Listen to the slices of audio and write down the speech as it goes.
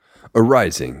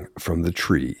arising from the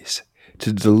trees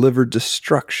to deliver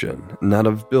destruction not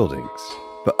of buildings,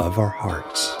 but of our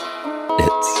hearts.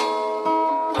 It's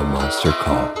A Monster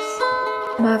Calls.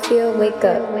 Mafia, wake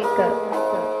up, wake up.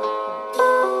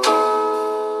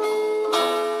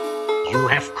 You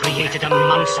have created a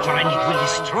monster and it will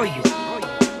destroy you.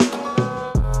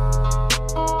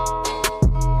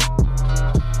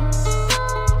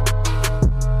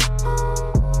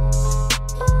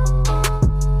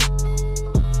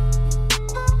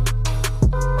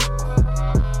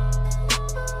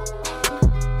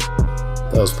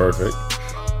 That was perfect.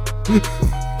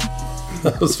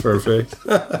 That was perfect.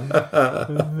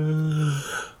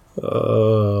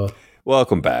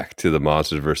 Welcome back to the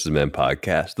Monsters vs. Men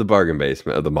podcast, the bargain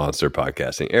basement of the monster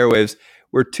podcasting airwaves,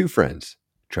 where two friends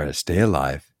try to stay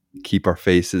alive, keep our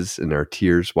faces and our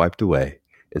tears wiped away,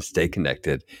 and stay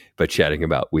connected by chatting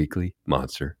about weekly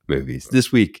monster movies.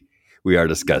 This week, we are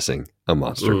discussing A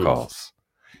Monster Calls.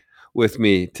 With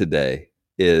me today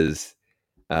is...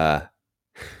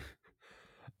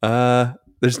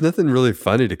 there's nothing really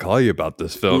funny to call you about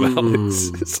this film,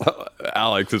 Alex. So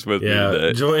Alex is with me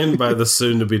today. Joined by the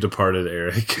soon-to-be departed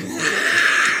Eric.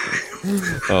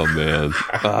 Oh, man.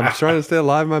 I'm trying to stay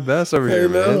alive my best over here,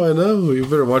 man. I know. You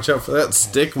better watch out for that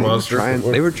stick monster.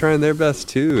 They were trying their best,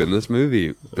 too, in this movie.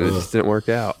 It just didn't work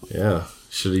out. Yeah.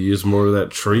 Should have used more of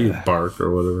that tree bark or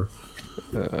whatever.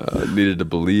 Needed to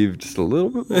believe just a little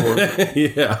bit more.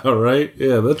 Yeah, right?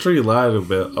 Yeah, that tree lied a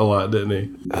lot, didn't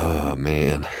he? Oh,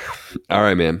 man. All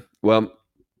right, man. Well,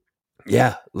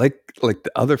 yeah, like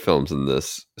the other films in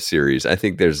this series, I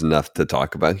think there's enough to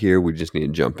talk about here. We just need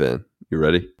to jump in. You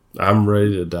ready? I'm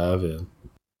ready to dive in.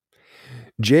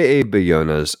 J.A.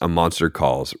 Bayona's A Monster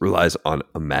Calls relies on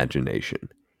imagination.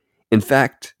 In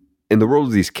fact, in the world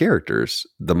of these characters,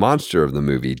 the monster of the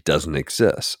movie doesn't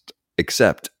exist,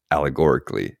 except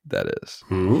allegorically, that is.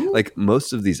 Like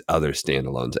most of these other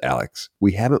standalones, Alex,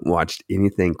 we haven't watched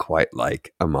anything quite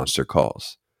like A Monster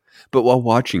Calls. But while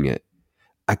watching it,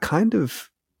 I kind of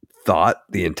thought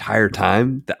the entire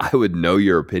time that I would know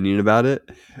your opinion about it.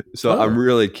 So I'm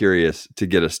really curious to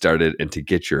get us started and to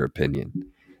get your opinion.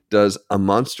 Does A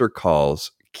Monster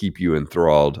Calls keep you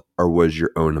enthralled, or was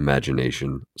your own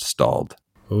imagination stalled?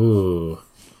 Ooh.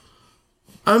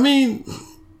 I mean,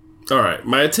 all right.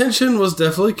 My attention was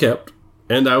definitely kept,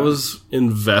 and I was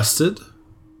invested.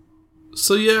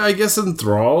 So yeah, I guess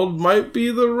enthralled might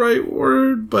be the right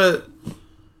word, but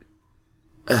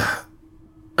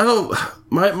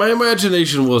my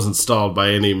imagination wasn't stalled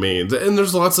by any means. And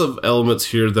there's lots of elements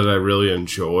here that I really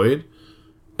enjoyed.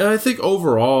 And I think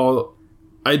overall,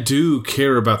 I do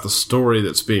care about the story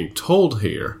that's being told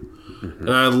here. Mm-hmm.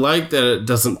 And I like that it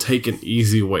doesn't take an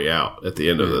easy way out at the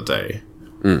end of the day.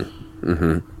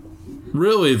 Mm-hmm.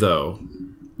 Really, though,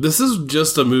 this is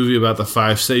just a movie about the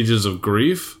 5 stages of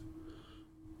grief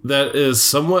that is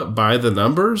somewhat by the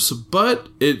numbers, but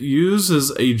it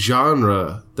uses a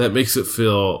genre that makes it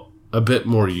feel a bit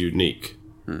more unique.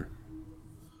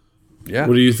 Yeah.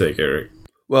 What do you think, Eric?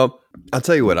 Well, I'll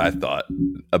tell you what I thought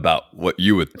about what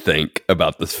you would think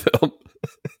about this film.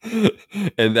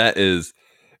 And that is,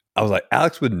 I was like,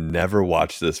 Alex would never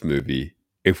watch this movie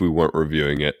if we weren't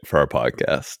reviewing it for our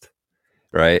podcast.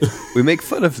 Right? We make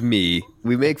fun of me.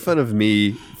 We make fun of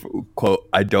me, quote,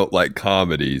 I don't like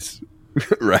comedies.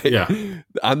 Right? Yeah.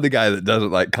 I'm the guy that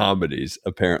doesn't like comedies,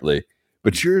 apparently.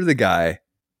 But you're the guy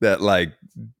that like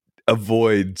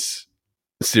avoids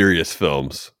serious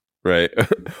films, right?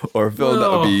 Or a film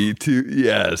that would be too.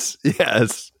 Yes.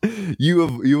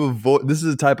 You avoid. This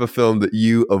is the type of film that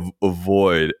you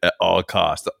avoid at all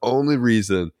costs. The only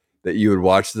reason that you would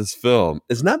watch this film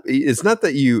is not. It's not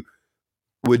that you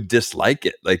would dislike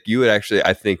it. Like you would actually,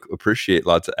 I think, appreciate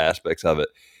lots of aspects of it.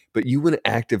 But you wouldn't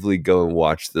actively go and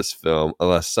watch this film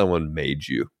unless someone made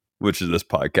you, which is this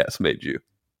podcast made you.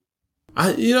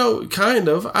 I kind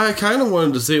of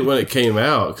wanted to see it when it came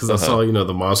out because I saw,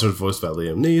 the monsters voiced by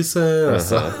Liam Neeson. I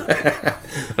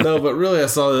saw, no, but really I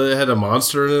saw that it had a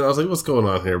monster in it. I was like, what's going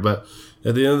on here? But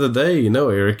at the end of the day,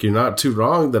 Eric, you're not too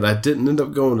wrong that I didn't end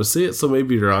up going to see it. So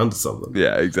maybe you're onto something.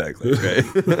 Yeah, exactly. Right.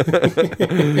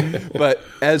 But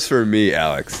as for me,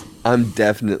 Alex, I'm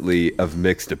definitely of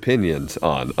mixed opinions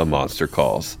on A Monster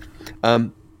Calls.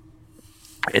 And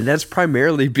that's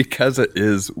primarily because it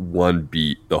is one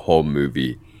beat the whole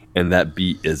movie, and that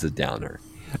beat is a downer.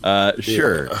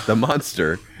 Sure, the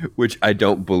monster, which I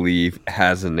don't believe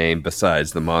has a name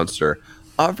besides the monster,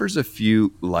 offers a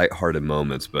few lighthearted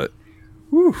moments, but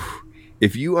whew,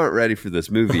 if you aren't ready for this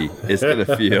movie, it's going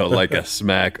to feel like a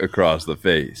smack across the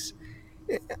face.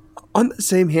 On the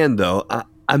same hand, though,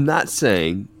 I'm not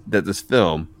saying that this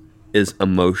film is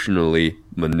emotionally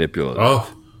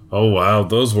manipulative. Oh, wow.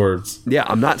 Those words. Yeah,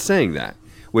 I'm not saying that.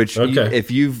 Which, Okay.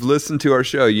 if you've listened to our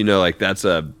show, you know, like that's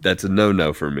a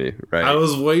no-no for me, right? I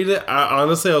was waiting.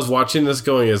 Honestly, I was watching this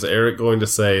going, is Eric going to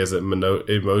say, is it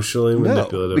emotionally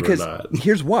manipulative because or not?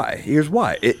 Here's why.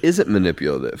 It isn't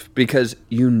manipulative because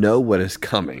you know what is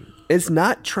coming. It's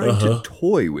not trying to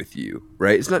toy with you,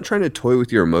 right? It's not trying to toy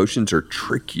with your emotions or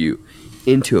trick you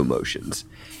into emotions.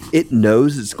 It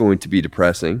knows it's going to be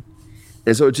depressing,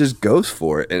 and so it just goes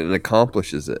for it and it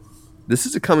accomplishes it. This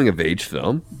is a coming-of-age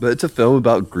film, but it's a film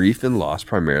about grief and loss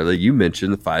primarily. You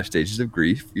mentioned the 5 stages of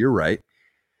grief. You're right.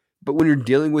 But when you're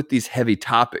dealing with these heavy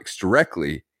topics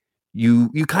directly, you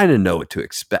kind of know what to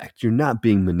expect. You're not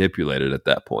being manipulated at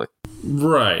that point.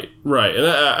 Right. And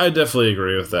I definitely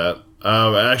agree with that.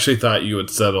 I actually thought you would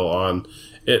settle on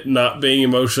it not being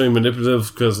emotionally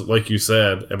manipulative because, like you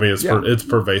said, I mean, it's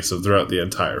pervasive throughout the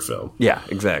entire film. Yeah,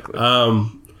 exactly.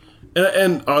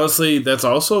 And honestly, that's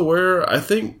also where I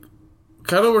think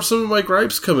kind of where some of my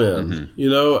gripes come in. Mm-hmm. You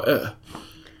know,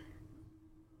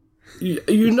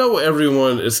 you know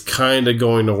everyone is kind of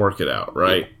going to work it out,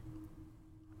 right? Yeah.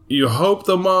 You hope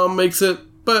the mom makes it,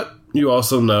 but you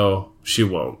also know she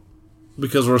won't.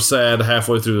 Because we're sad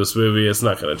halfway through this movie, it's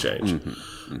not going to change.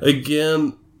 Mm-hmm. Mm-hmm.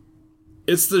 Again,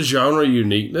 it's the genre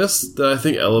uniqueness that I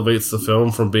think elevates the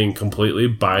film from being completely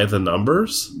by the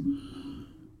numbers.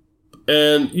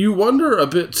 And you wonder a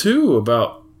bit, too,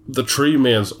 about the tree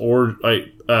man's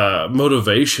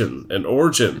motivation and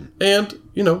origin, and,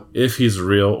 you know, if he's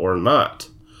real or not.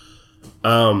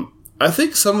 I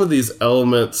think some of these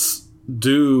elements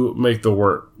do make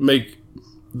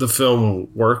the film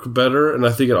work better, and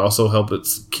I think it also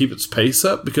helps keep its pace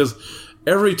up, because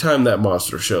every time that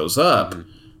monster shows up,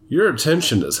 your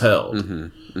attention is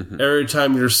held. Every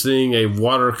time you're seeing a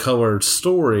watercolored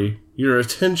story, your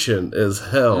attention is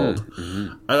held.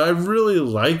 And I really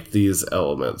like these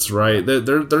elements, right?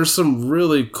 There's some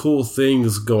really cool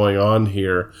things going on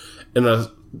here in a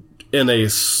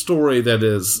story that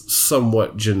is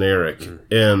somewhat generic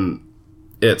in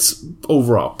its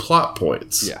overall plot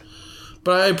points. Yeah.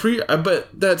 But but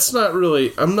that's not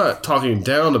really. I'm not talking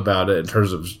down about it in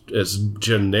terms of it's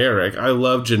generic. I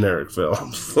love generic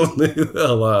films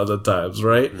a lot of the times,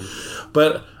 right?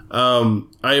 But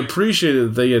I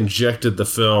appreciated that they injected the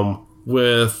film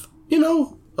with, you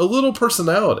know, a little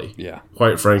personality. Yeah,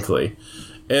 quite frankly,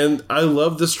 and I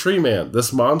love this tree man,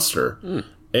 this monster,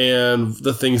 and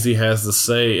the things he has to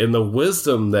say, and the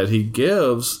wisdom that he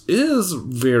gives is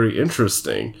very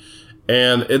interesting,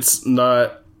 and it's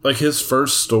not. Like his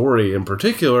first story in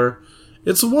particular,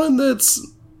 it's one that's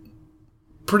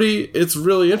it's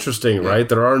really interesting, right?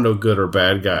 There are no good or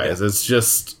bad guys. Yeah.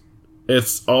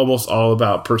 It's almost all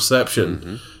about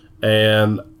perception.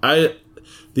 And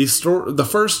the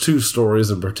first 2 stories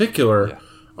in particular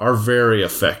are very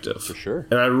effective. For sure.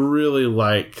 And I really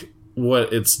like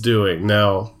what it's doing.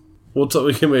 Now,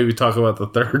 we can maybe talk about the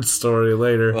 3rd story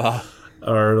later. Wow.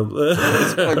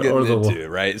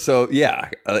 Right? So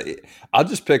yeah, I'll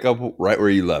just pick up right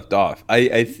where you left off.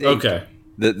 I think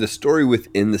the story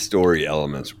within the story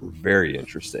elements were very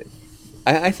interesting.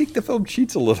 I think the film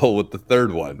cheats a little with the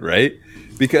 3rd one, right?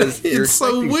 Because it's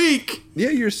so weak. Yeah,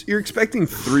 you're expecting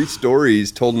 3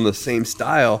 stories told in the same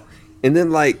style, and then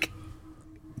like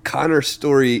Connor's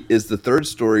story is the 3rd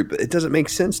story, but it doesn't make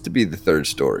sense to be the 3rd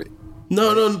story.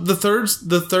 No, the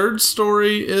third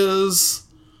story is.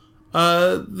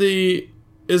 The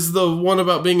one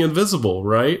about being invisible,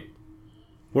 right?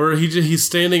 Where he's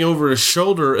standing over his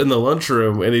shoulder in the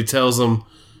lunchroom and he tells him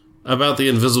about the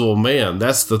invisible man.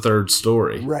 That's the 3rd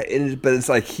story, right? But it's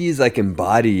like he's like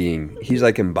embodying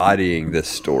this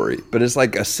story, but it's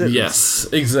like a sentence. Yes,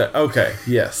 exactly. Okay,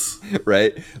 yes,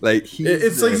 right. Like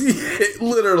it's like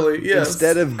literally yes.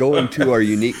 Instead of going to our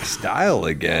unique style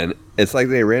again, it's like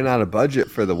they ran out of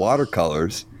budget for the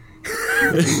watercolors.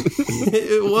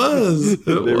 It was.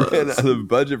 They ran out of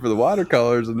budget for the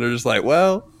watercolors, and they're just like,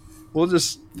 well, we'll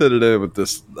just fit it in with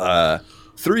this.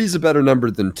 3 is a better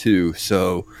number than 2,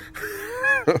 so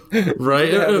right.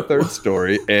 The 3rd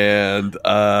story, and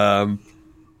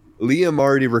Liam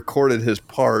already recorded his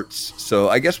parts, so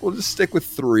I guess we'll just stick with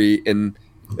 3, and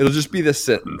it'll just be this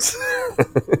sentence,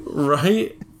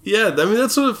 right? Yeah, I mean,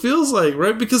 that's what it feels like,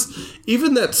 right? Because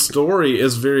even that story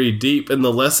is very deep, and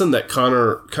the lesson that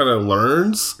Connor kind of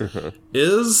learns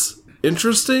is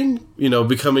interesting, you know,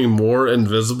 becoming more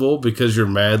invisible because you're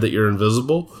mad that you're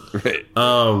invisible, right?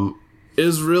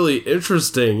 Is really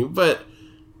interesting. But,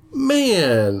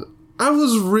 man, I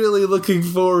was really looking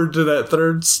forward to that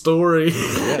 3rd story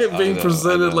being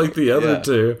presented like the other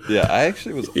 2. Yeah, I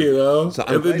actually was, you know, so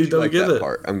and then you don't get it.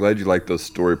 I'm glad you like those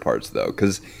story parts, though,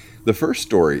 because the first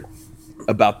story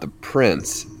about the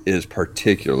prince is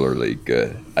particularly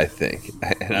good, I think.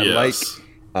 And I like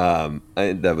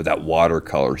that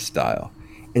watercolor style.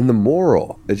 And the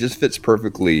moral, it just fits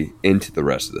perfectly into the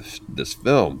rest of this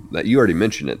film. That you already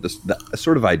mentioned it, the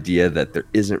sort of idea that there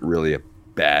isn't really a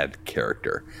bad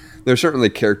character. There are certainly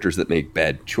characters that make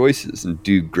bad choices and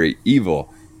do great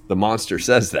evil. The monster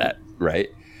says that, right?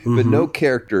 Mm-hmm. But no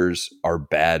characters are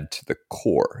bad to the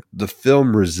core. The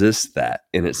film resists that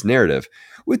in its narrative,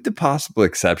 with the possible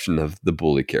exception of the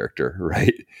bully character,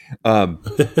 right?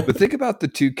 But think about the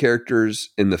two characters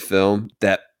in the film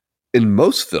that in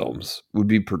most films would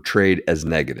be portrayed as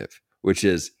negative, which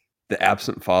is the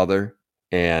absent father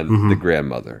and the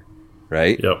grandmother,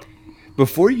 right? Yep.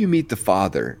 Before you meet the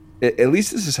father, at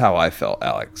least this is how I felt,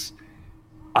 Alex.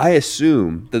 I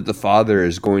assume that the father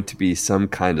is going to be some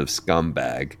kind of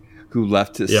scumbag who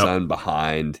left his son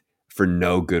behind for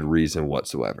no good reason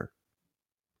whatsoever.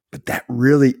 But that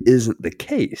really isn't the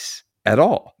case at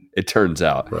all, it turns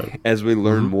out. Right. As we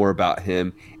learn more about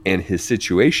him and his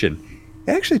situation,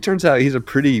 it actually turns out he's a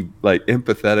pretty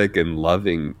empathetic and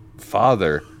loving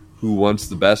father who wants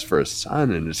the best for his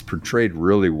son, and is portrayed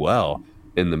really well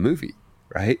in the movie,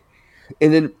 right?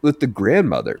 And then with the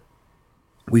grandmother,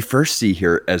 we first see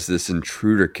her as this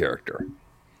intruder character.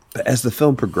 But as the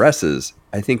film progresses,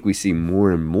 I think we see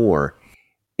more and more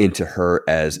into her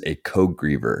as a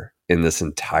co-griever in this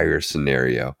entire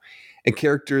scenario. A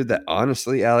character that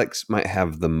honestly, Alex, might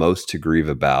have the most to grieve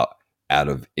about out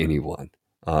of anyone.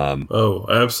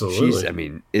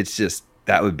 Absolutely. It's just,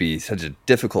 that would be such a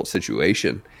difficult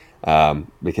situation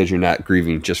because you're not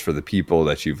grieving just for the people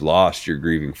that you've lost. You're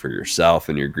grieving for yourself,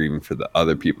 and you're grieving for the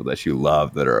other people that you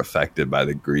love that are affected by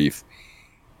the grief.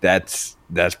 That's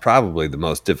probably the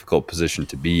most difficult position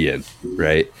to be in,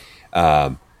 right?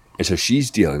 And so she's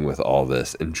dealing with all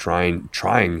this and trying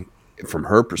from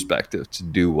her perspective to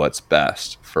do what's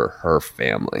best for her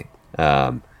family.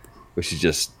 Which is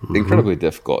just incredibly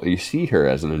difficult. You see her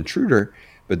as an intruder,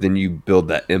 but then you build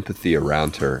that empathy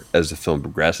around her as the film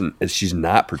progresses. And she's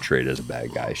not portrayed as a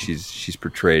bad guy. She's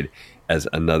portrayed as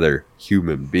another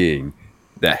human being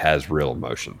that has real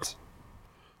emotions.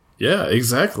 Yeah,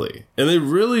 exactly. And they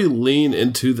really lean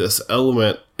into this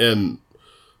element in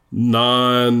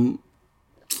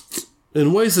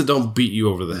ways that don't beat you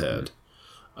over the head.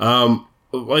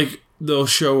 They'll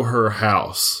show her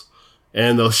house,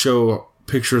 and they'll show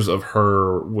pictures of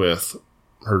her with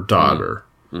her daughter,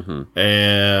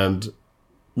 and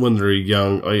when they're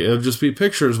young, it'll just be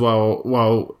pictures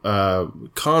while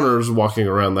Connor's walking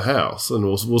around the house, and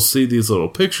we'll see these little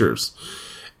pictures,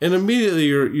 and immediately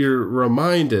you're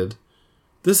reminded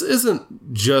this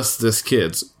isn't just this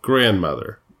kid's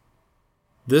grandmother.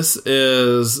 This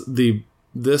is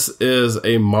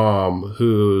a mom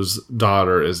whose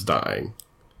daughter is dying,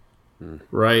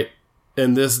 right?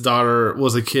 And this daughter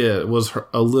was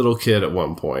a little kid at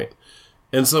one point.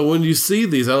 And so when you see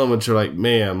these elements, you're like,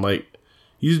 man,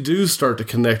 you do start to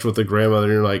connect with the grandmother,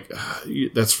 and you're like,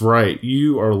 that's right.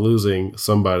 You are losing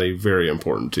somebody very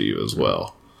important to you as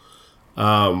well.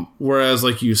 Whereas,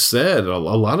 like you said, a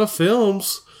lot of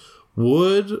films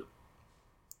would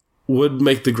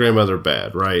make the grandmother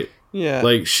bad, right? Yeah.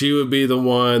 Like, she would be the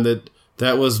one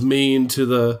that was mean to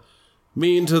the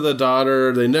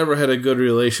daughter. They never had a good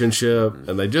relationship,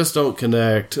 and they just don't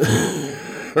connect.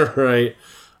 Right.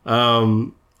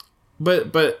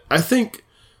 But I think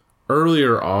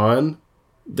earlier on,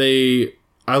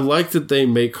 I like that they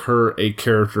make her a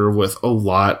character with a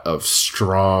lot of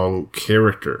strong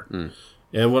character.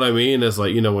 And what I mean is,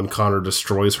 when Connor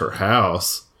destroys her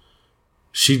house,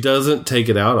 she doesn't take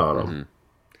it out on him.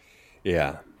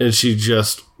 Yeah. And she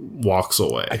just walks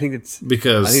away. I think it's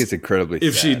incredibly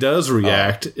if sad. she does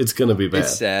react, it's going to be bad.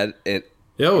 It's sad. It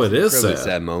is an incredibly sad.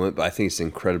 Sad moment, but I think it's an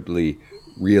incredibly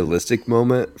realistic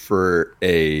moment for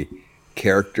a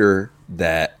character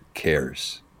that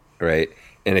cares, right?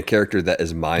 And a character that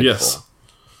is mindful. Yes.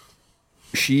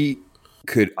 She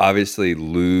could obviously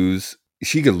lose.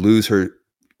 She could lose her,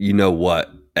 in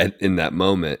that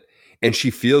moment. And she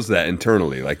feels that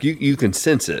internally. You can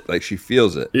sense it. She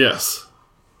feels it. Yes.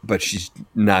 But she's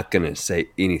not going to say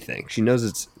anything. She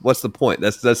knows what's the point?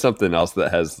 That's something else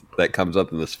that comes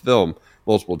up in this film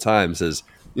multiple times is,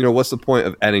 what's the point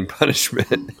of adding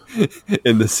punishment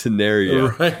in the scenario?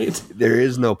 Right. There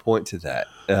is no point to that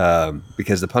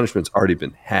because the punishment's already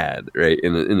been had, right?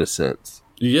 In a sense.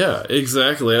 Yeah,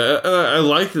 exactly. I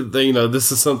like that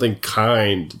this is something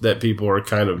kind that people are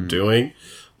kind of doing,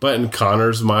 but in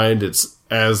Connor's mind, it's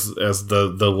as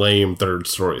the lame third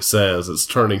story says, it's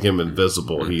turning him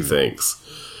invisible. He thinks,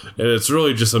 and it's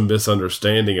really just a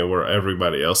misunderstanding of where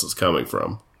everybody else is coming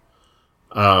from.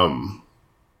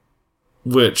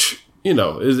 Which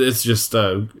it's just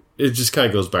it just kind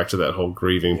of goes back to that whole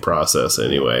grieving process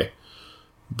anyway.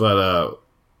 But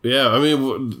yeah, I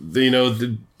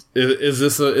mean, is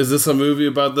this a movie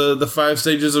about the 5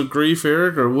 stages of grief,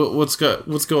 Eric, or what's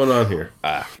going on here?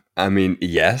 I mean,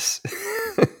 yes,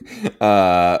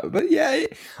 but yeah,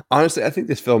 honestly, I think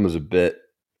this film is a bit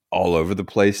all over the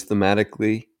place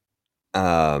thematically,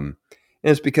 and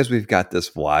it's because we've got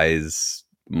this wise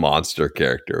monster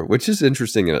character, which is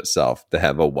interesting in itself to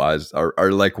have a wise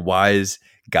or like wise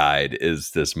guide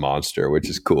is this monster, which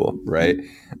is cool, right?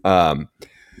 And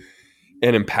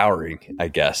empowering, I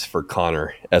guess, for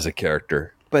Connor as a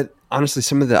character. But honestly,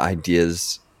 some of the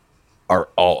ideas are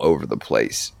all over the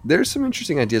place. There's some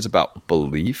interesting ideas about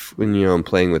belief when, I'm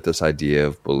playing with this idea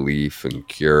of belief and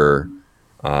cure.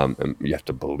 And you have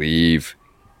to believe.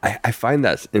 I find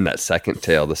that in that second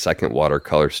tale, the second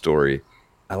watercolor story,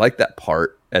 I like that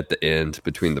part at the end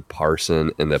between the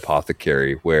parson and the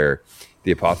apothecary where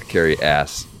the apothecary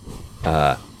asks,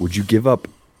 would you give up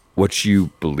what you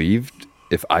believed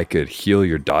if I could heal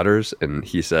your daughters? And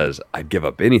he says, I'd give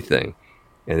up anything.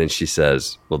 And then she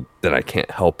says, well, then I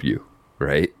can't help you,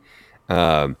 right?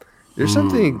 There's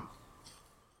something...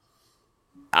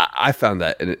 I found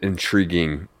that an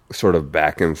intriguing sort of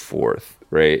back and forth,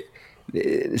 right?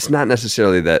 It's not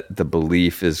necessarily that the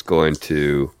belief is going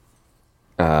to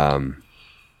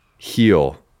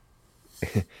heal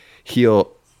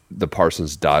the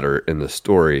parson's daughter in the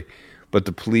story, but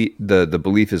the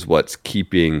belief is what's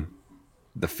keeping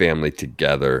the family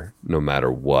together no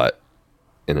matter what,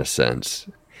 in a sense.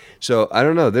 So I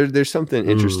don't know. There's something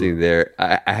interesting there.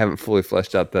 I haven't fully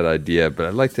fleshed out that idea, but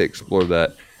I'd like to explore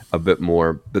that a bit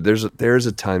more. But there's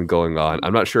a ton going on.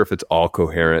 I'm not sure if it's all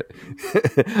coherent.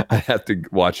 I have to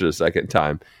watch it a second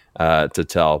time to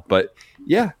tell. But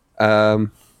yeah,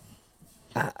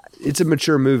 it's a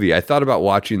mature movie. I thought about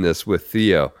watching this with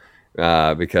Theo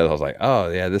because I was like, oh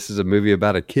yeah, this is a movie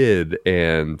about a kid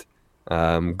and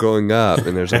growing up,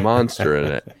 and there's a monster in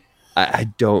it. I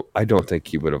don't think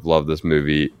he would have loved this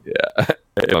movie.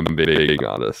 If I'm being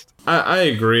honest. I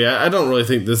agree. I don't really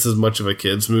think this is much of a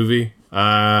kids movie.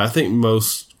 I think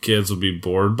most kids would be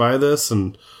bored by this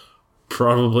and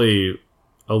probably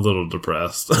a little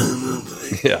depressed.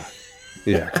 Yeah.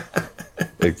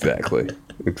 Exactly,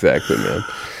 man.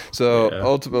 So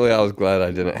ultimately, I was glad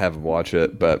I didn't have him watch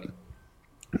it, but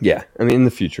yeah, I mean, in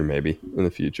the future, maybe in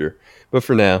the future. But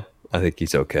for now, I think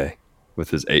he's okay with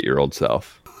his 8-year-old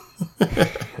self.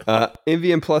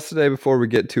 MVM Plus today, before we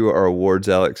get to our awards,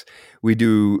 Alex, we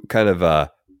do kind of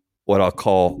what I'll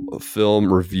call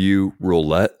film review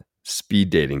roulette,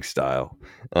 speed dating style,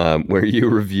 where you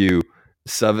review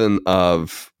 7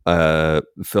 of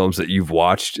films that you've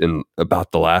watched in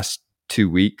about the last 2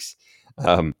 weeks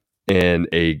in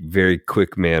a very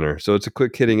quick manner. So it's a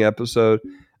quick hitting episode.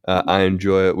 I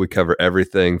enjoy it. We cover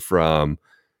everything from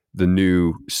the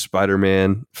new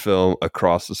Spider-Man film,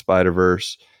 Across the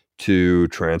Spider-Verse, to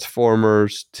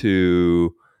Transformers,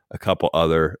 to a couple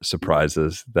other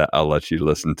surprises that I'll let you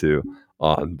listen to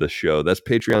on the show. That's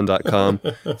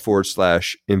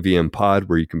patreon.com/MVM pod,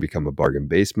 where you can become a bargain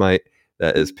basemite.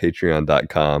 That is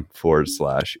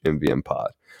patreon.com/MVM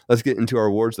pod. Let's get into our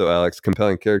awards though, Alex.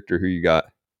 Compelling character, who you got?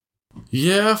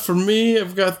 Yeah, for me,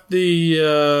 I've got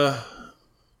the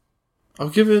I'll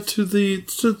give it to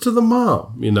the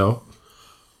mom,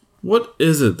 What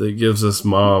is it that gives this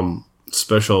mom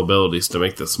special abilities to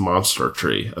make this monster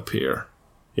tree appear?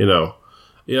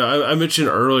 I mentioned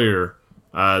earlier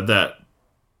that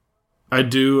I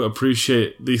do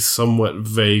appreciate the somewhat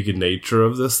vague nature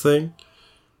of this thing.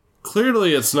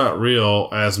 Clearly, it's not real,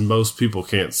 as most people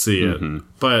can't see it. Mm-hmm.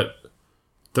 But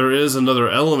there is another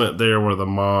element there where the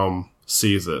mom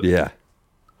sees it. Yeah.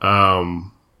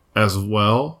 As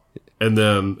well. And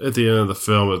then at the end of the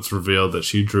film, it's revealed that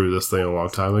she drew this thing a long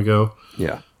time ago.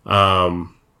 Yeah. I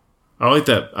like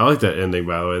that. I like that ending,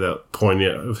 by the way. That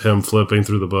poignant of him flipping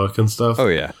through the book and stuff. Oh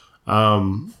yeah.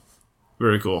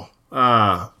 Very cool.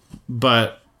 But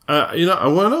I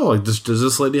want to know, like, does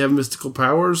this lady have mystical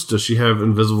powers? Does she have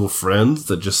invisible friends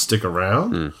that just stick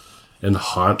around and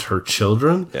haunt her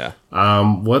children? Yeah.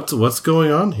 What's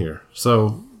going on here?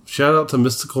 So shout out to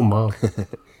Mystical Mom.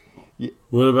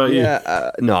 What about you? Yeah,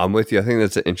 no, I'm with you. I think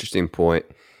that's an interesting point.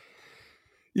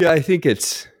 Yeah, I think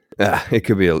it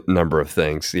could be a number of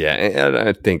things. Yeah, and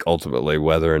I think ultimately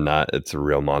whether or not it's a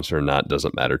real monster or not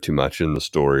doesn't matter too much in the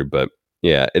story. But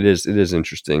yeah, it is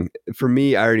interesting. For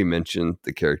me, I already mentioned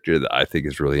the character that I think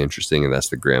is really interesting, and that's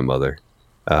the grandmother.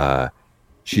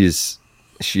 She is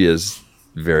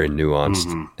very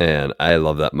nuanced, and I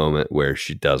love that moment where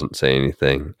she doesn't say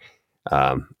anything.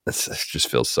 It just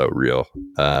feels so real.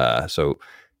 So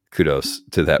kudos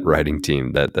to that writing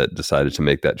team that decided to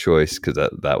make that choice, because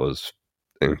that was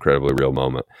an incredibly real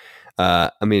moment.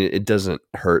 I mean, it doesn't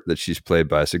hurt that she's played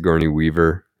by Sigourney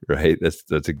Weaver, right?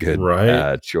 That's a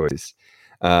good choice.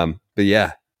 But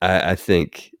yeah, I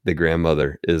think the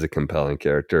grandmother is a compelling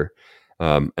character.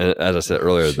 And as I said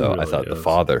earlier, though, really I thought the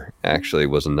father actually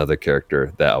was another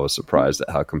character that I was surprised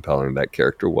at how compelling that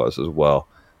character was as well.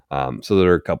 So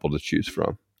there are a couple to choose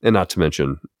from, and not to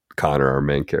mention Connor, our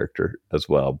main character, as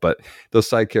well. But those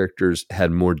side characters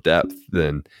had more depth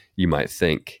than you might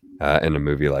think in a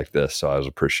movie like this, so I was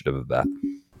appreciative of that.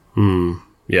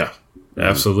 Yeah,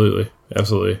 absolutely.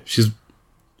 She's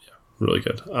really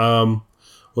good.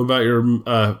 What about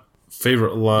your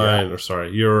favorite line,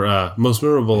 your most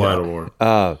memorable line award?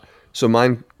 So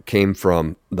mine came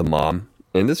from the mom,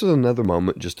 and this was another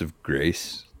moment just of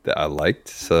grace that I liked.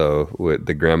 So with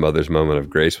the grandmother's moment of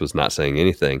grace was not saying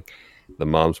anything. The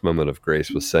mom's moment of grace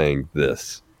was saying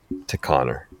this to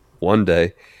Connor: one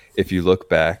day, if you look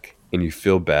back and you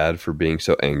feel bad for being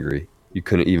so angry, you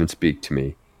couldn't even speak to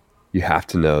me, you have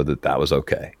to know that was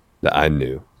okay, that I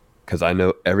knew, because I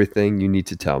know everything you need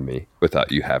to tell me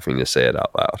without you having to say it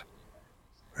out loud.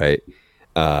 Right?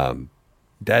 I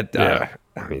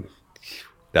mean,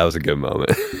 that was a good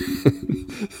moment.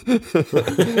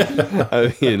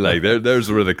 I mean, like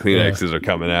there's where the Kleenexes are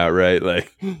coming out, right?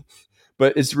 Like,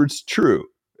 but it's true,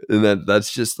 and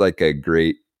that's just like a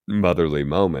great motherly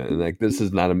moment. And like, this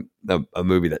is not a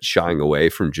movie that's shying away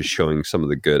from just showing some of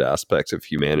the good aspects of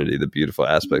humanity, the beautiful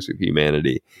aspects of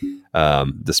humanity,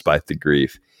 despite the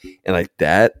grief, and like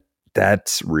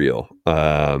that's real.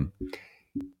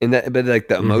 And that, but like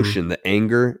the emotion, the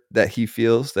anger that he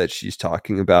feels that she's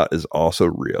talking about is also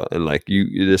real. And like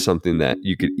it is something that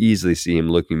you could easily see him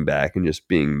looking back and just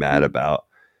being mad about,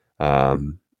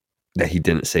 that he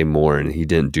didn't say more and he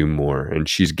didn't do more. And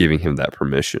she's giving him that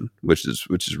permission, which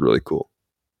is really cool.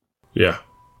 Yeah.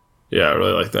 Yeah. I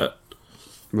really like that.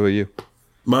 What about you?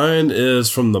 Mine is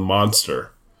from the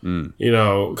monster. You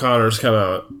know, Connor's kind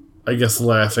of, I guess,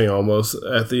 laughing almost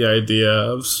at the idea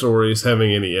of stories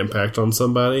having any impact on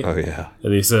somebody. Oh, yeah.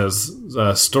 And he says,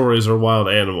 stories are wild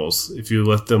animals. If you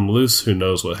let them loose, who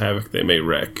knows what havoc they may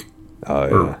wreak. Oh,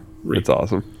 yeah. It's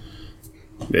awesome.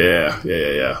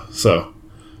 Yeah. So,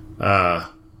 I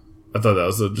thought that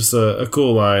was just a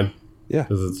cool line. Yeah,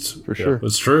 it's, for sure.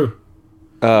 It's true.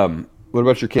 What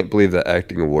about your Can't Believe That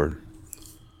acting award?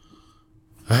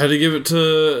 I had to give it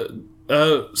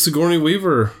to Sigourney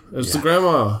Weaver as the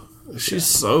grandma. She's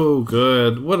so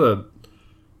good. What a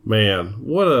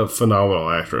phenomenal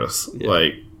actress. Yeah.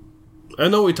 Like, I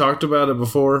know we talked about it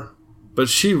before, but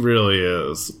she really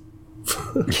is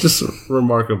just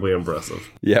remarkably impressive.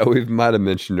 Yeah, we might have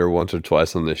mentioned her once or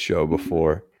twice on this show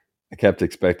before. I kept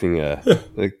expecting a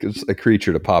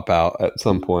creature to pop out at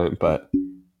some point, but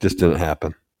just didn't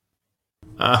happen.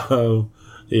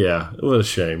 Yeah, what a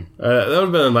shame. That would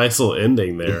have been a nice little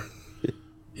ending there.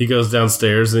 He goes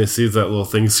downstairs and he sees that little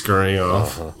thing scurrying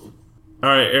off. All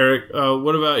right, Eric,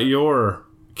 what about your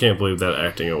Can't Believe That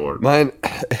acting award? Mine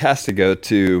has to go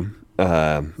to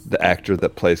the actor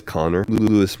that plays Connor,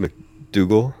 Louis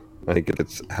McDougall. I think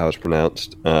that's how it's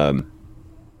pronounced.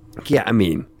 Yeah, I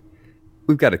mean,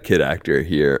 we've got a kid actor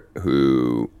here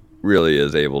who really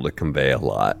is able to convey a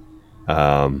lot.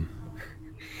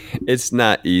 It's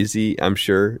not easy, I'm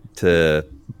sure, to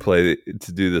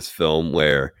do this film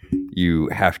where you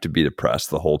have to be depressed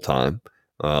the whole time.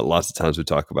 Lots of times we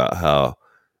talk about how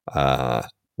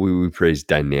we praise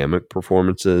dynamic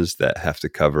performances that have to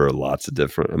cover lots of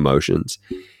different emotions.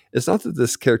 It's not that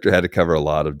this character had to cover a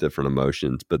lot of different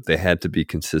emotions, but they had to be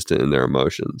consistent in their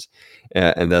emotions.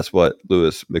 And that's what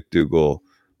Louis McDougall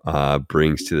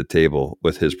brings to the table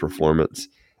with his performance.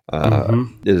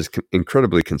 It is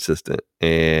incredibly consistent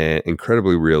and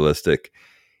incredibly realistic.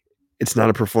 It's not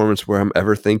a performance where I'm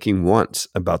ever thinking once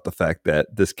about the fact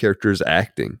that this character is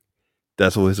acting.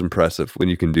 That's always impressive when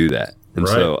you can do that. And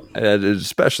so it's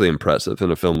especially impressive in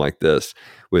a film like this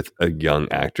with a young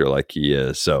actor like he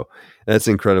is. So that's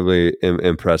incredibly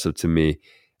impressive to me.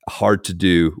 Hard to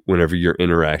do whenever you're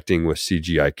interacting with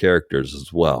CGI characters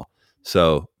as well.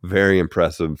 So very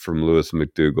impressive from Louis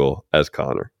McDougall as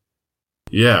Connor.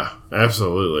 Yeah,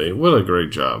 absolutely. What a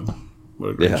great job.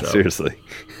 What a great job. Seriously.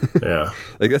 Yeah.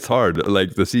 Like, that's hard.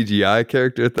 Like, the CGI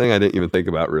character thing, I didn't even think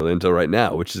about really until right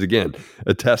now, which is, again,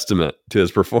 a testament to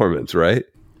his performance, right?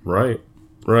 Right.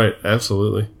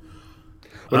 Absolutely.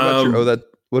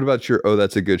 What about your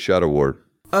That's a Good Shot award?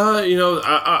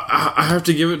 I have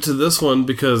to give it to this one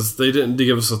because they didn't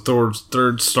give us a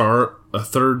third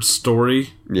story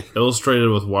illustrated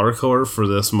with watercolor for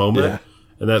this moment. Yeah.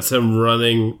 And that's him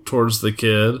running towards the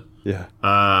kid. Yeah.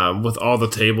 With all the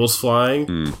tables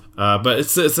flying. But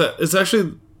it's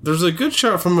actually, there's a good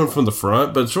shot from him from the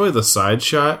front, but it's really the side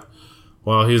shot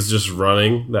while he's just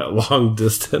running that long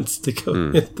distance to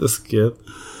go hit this kid.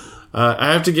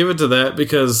 I have to give it to that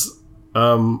because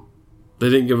they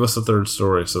didn't give us a third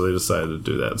story, so they decided to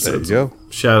do that. There you go.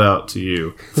 Shout out to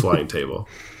you, Flying Table.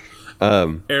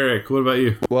 Eric, what about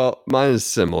you? Well, mine is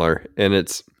similar, and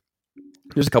there's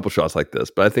a couple shots like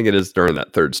this, but I think it is during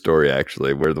that third story,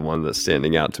 actually, where the one that's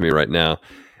standing out to me right now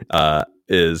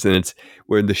is, and it's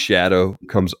where the shadow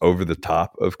comes over the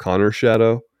top of Connor's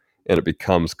shadow, and it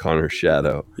becomes Connor's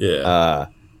shadow. Yeah.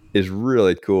 Is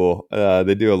really cool.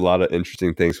 They do a lot of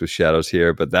interesting things with shadows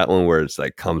here, but that one where it's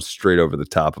like comes straight over the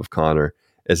top of Connor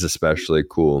is especially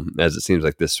cool, as it seems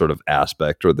like this sort of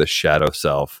aspect or the shadow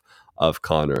self of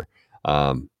Connor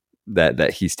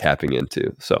that he's tapping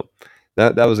into. So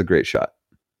that was a great shot.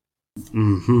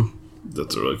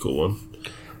 That's a really cool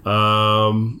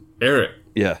one. Eric.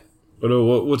 Yeah.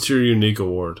 What's your unique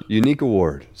award? Unique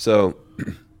award. So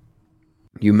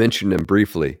you mentioned him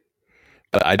briefly,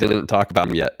 but I didn't talk about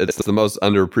him yet. It's the most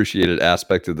underappreciated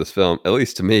aspect of this film, at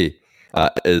least to me,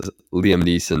 is Liam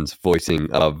Neeson's voicing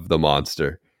of the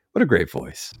monster. What a great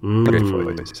voice. What a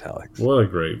great voice, Alex. What a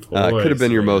great voice. Could have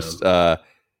been your most,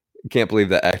 can't believe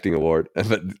that acting award,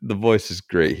 but the voice is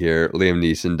great here. Liam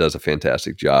Neeson does a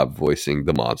fantastic job voicing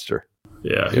the monster.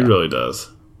 Yeah, he really does.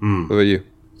 What about you?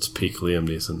 It's peak Liam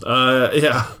Neeson.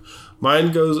 Yeah.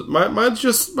 Mine's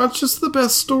just the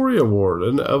best story award,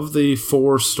 and of the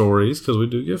 4 stories, because we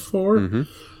do get 4,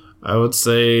 I would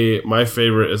say my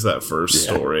favorite is that first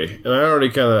story. And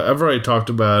I've already talked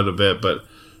about it a bit, but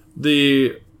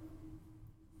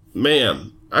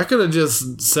I could have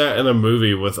just sat in a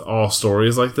movie with all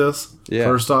stories like this. Yeah.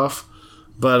 First off,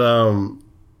 but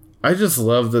I just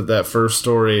love that first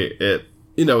story. It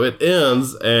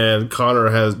ends and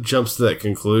Connor jumps to that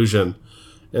conclusion.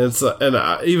 And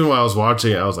even while I was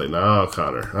watching it, I was like, "No,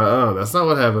 Connor, that's not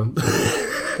what happened."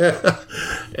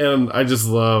 And I just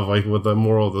love what the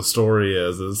moral of the story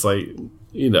is. It's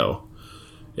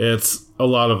it's a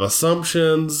lot of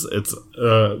assumptions. It's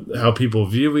how people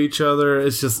view each other.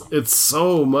 It's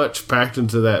so much packed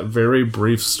into that very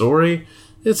brief story.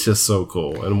 It's just so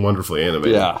cool and wonderfully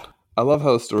animated. Yeah, I love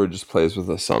how the story just plays with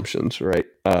assumptions, right?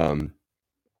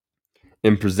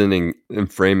 In presenting and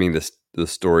framing the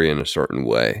story in a certain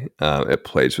way, it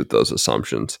plays with those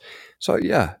assumptions. So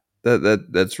yeah,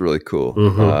 that's really cool.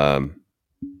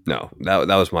 No, that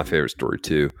was my favorite story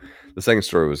too. The second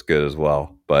story was good as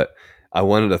well, but I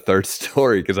wanted a third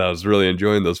story because I was really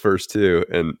enjoying those first 2,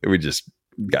 and we just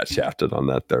got shafted on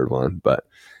that third one. But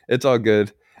it's all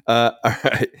good. All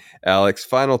right, Alex,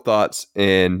 final thoughts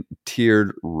and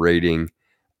tiered rating.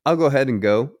 I'll go ahead and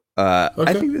go. Okay.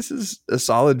 I think this is a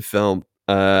solid film.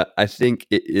 I think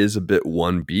it is a bit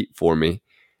one beat for me.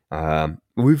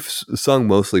 We've sung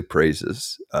mostly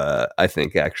praises, I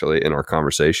think, actually, in our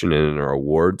conversation and in our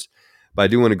awards. But I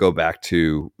do want to go back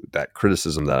to that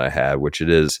criticism that I had, which it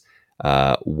is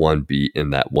one beat,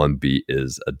 and that one beat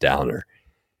is a downer.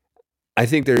 I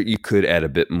think you could add a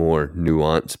bit more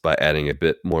nuance by adding a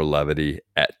bit more levity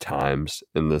at times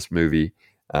in this movie.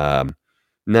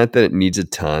 Not that it needs a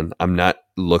ton. I'm not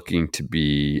looking to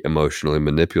be emotionally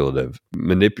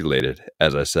manipulated,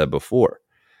 as I said before.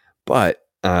 But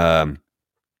I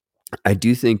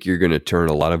do think you're going to turn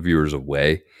a lot of viewers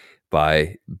away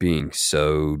by being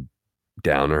so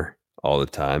downer all the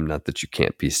time. Not that you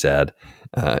can't be sad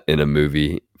in a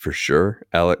movie for sure,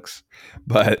 Alex.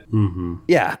 But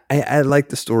yeah, I like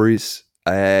the stories.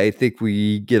 I think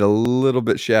we get a little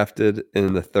bit shafted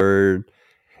in the third.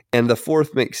 And the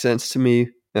fourth makes sense to me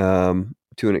to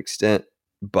an extent.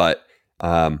 But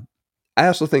I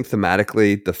also think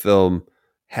thematically the film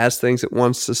has things it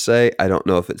wants to say. I don't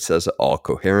know if it says it all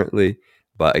coherently.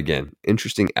 But again,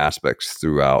 interesting aspects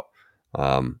throughout.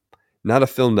 Not a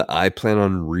film that I plan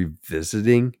on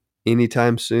revisiting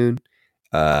anytime soon.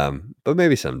 But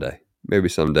maybe someday.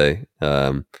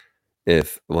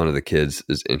 If one of the kids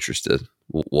is interested.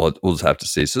 We'll just have to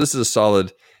see. So this is a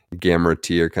solid Gamma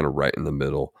tier, kind of right in the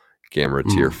middle Gamma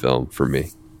tier film for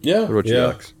me. Yeah. What about you,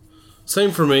 Alex?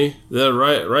 Same for me. Yeah,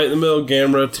 right in the middle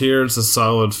Gamma tier. It's a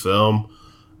solid film.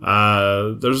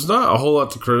 There's not a whole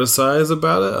lot to criticize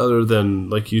about it other than,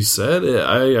 like you said,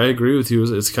 I agree with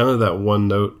you. It's kind of that one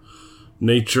note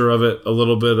nature of it, a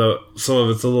little bit of some of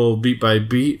it's a little beat by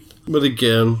beat. But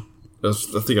again, I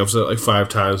think I've said it like 5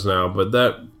 times now, but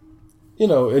that,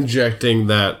 injecting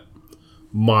that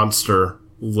monster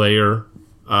layer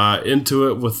into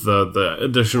it with the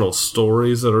additional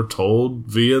stories that are told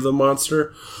via the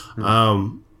monster,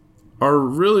 are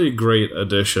really great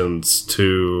additions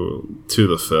to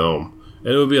the film. And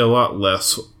it would be a lot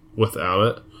less without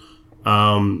it.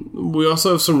 We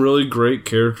also have some really great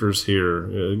characters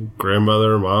here.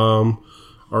 Grandmother, mom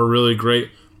are really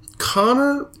great.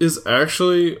 Connor is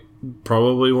actually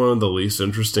probably one of the least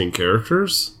interesting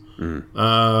characters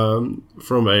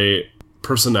from a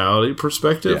personality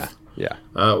perspective. Yeah.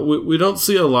 We don't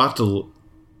see a lot to...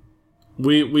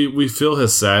 We feel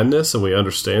his sadness and we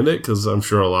understand it because I'm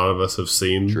sure a lot of us have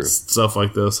seen stuff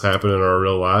like this happen in our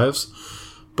real lives.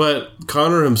 But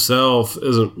Connor himself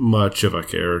isn't much of a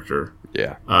character.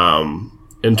 Yeah.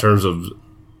 In terms of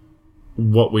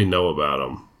what we know about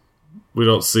him. We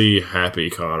don't see happy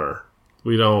Connor.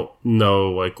 We don't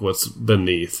know like what's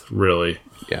beneath, really.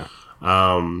 Yeah.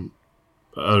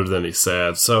 Other than he's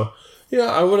sad. So,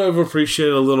 yeah, I would have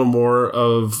appreciated a little more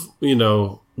of,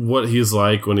 what he's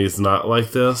like when he's not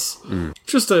like this.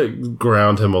 Just to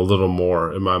ground him a little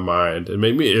more in my mind.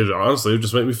 Honestly, it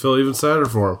just made me feel even sadder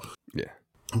for him. Yeah.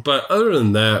 But other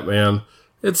than that, man,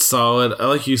 it's solid.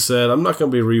 Like you said, I'm not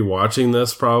going to be rewatching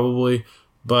this probably,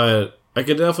 but I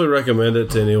can definitely recommend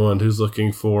it to anyone who's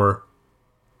looking for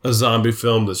a zombie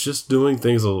film that's just doing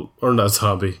things, or not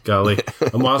zombie, golly,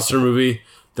 a monster movie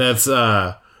that's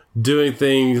doing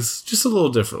things just a little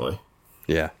differently.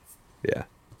 Yeah. Yeah.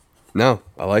 No,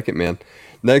 I like it, man.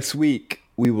 Next week,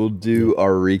 we will do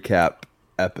our recap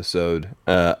episode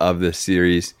of this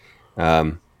series.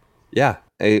 We've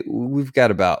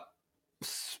got about,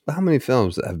 how many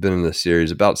films that have been in this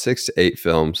series? About 6 to 8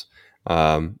 films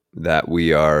that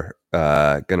we are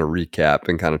going to recap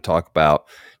and kind of talk about,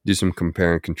 do some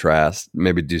compare and contrast,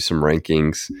 maybe do some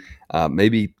rankings,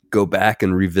 maybe go back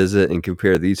and revisit and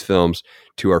compare these films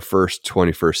to our first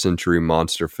 21st century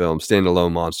monster film,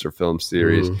 standalone monster film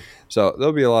series. So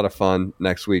there'll be a lot of fun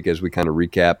next week as we kind of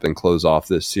recap and close off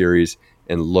this series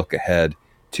and look ahead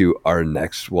to our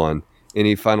next one.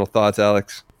 Any final thoughts,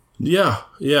 Alex? Yeah.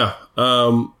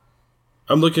 I'm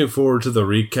looking forward to the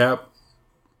recap.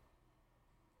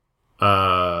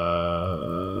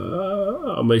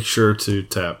 I'll make sure to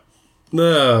tap.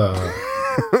 No.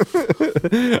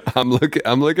 I'm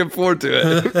looking forward to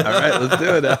it. All right, let's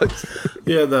do it, Alex.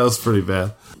 Yeah, that was pretty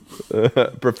bad.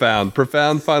 Profound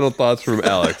final thoughts from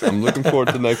Alex. I'm looking forward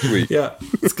to next week. Yeah,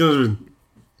 it's gonna be.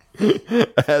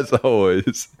 As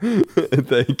always,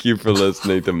 thank you for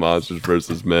listening to Monsters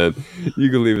vs. Men.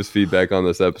 You can leave us feedback on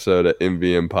this episode at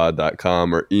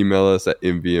mvmpod.com or email us at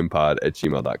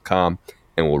mvmpod@gmail.com,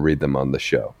 and we'll read them on the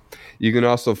show. You can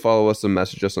also follow us and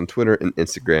message us on Twitter and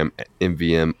Instagram at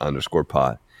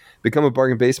mvm_pod. Become a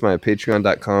bargain basement at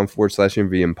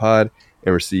patreon.com/mvmpod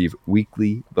and receive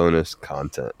weekly bonus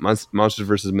content. Monsters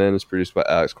vs. Men is produced by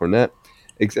Alex Cornett.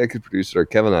 Executive producers are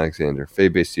Kevin Alexander, Faye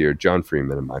Basier, John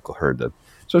Freeman, and Michael Herndon.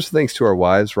 Special thanks to our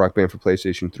wives, Rock Band for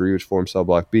PlayStation 3, which forms Cell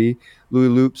Block B, Louis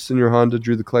Loops, Senior Honda,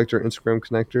 Drew the Collector, Instagram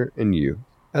Connector, and you,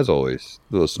 as always,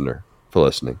 the listener, for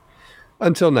listening.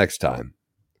 Until next time,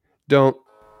 don't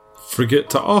forget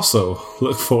to also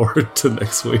look forward to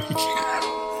next week.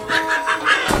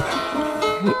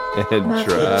 And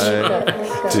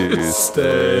try to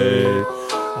stay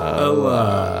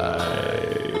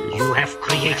alive. You have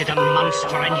created a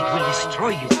monster and it will destroy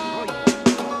you.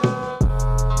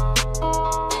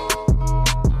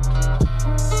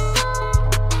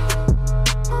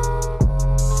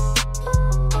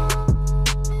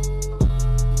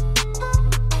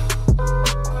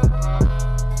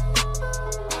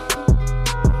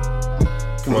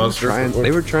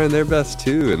 They were trying their best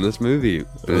too in this movie,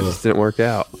 but it just didn't work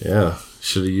out. Yeah,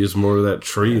 should have used more of that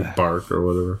tree bark or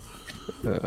whatever.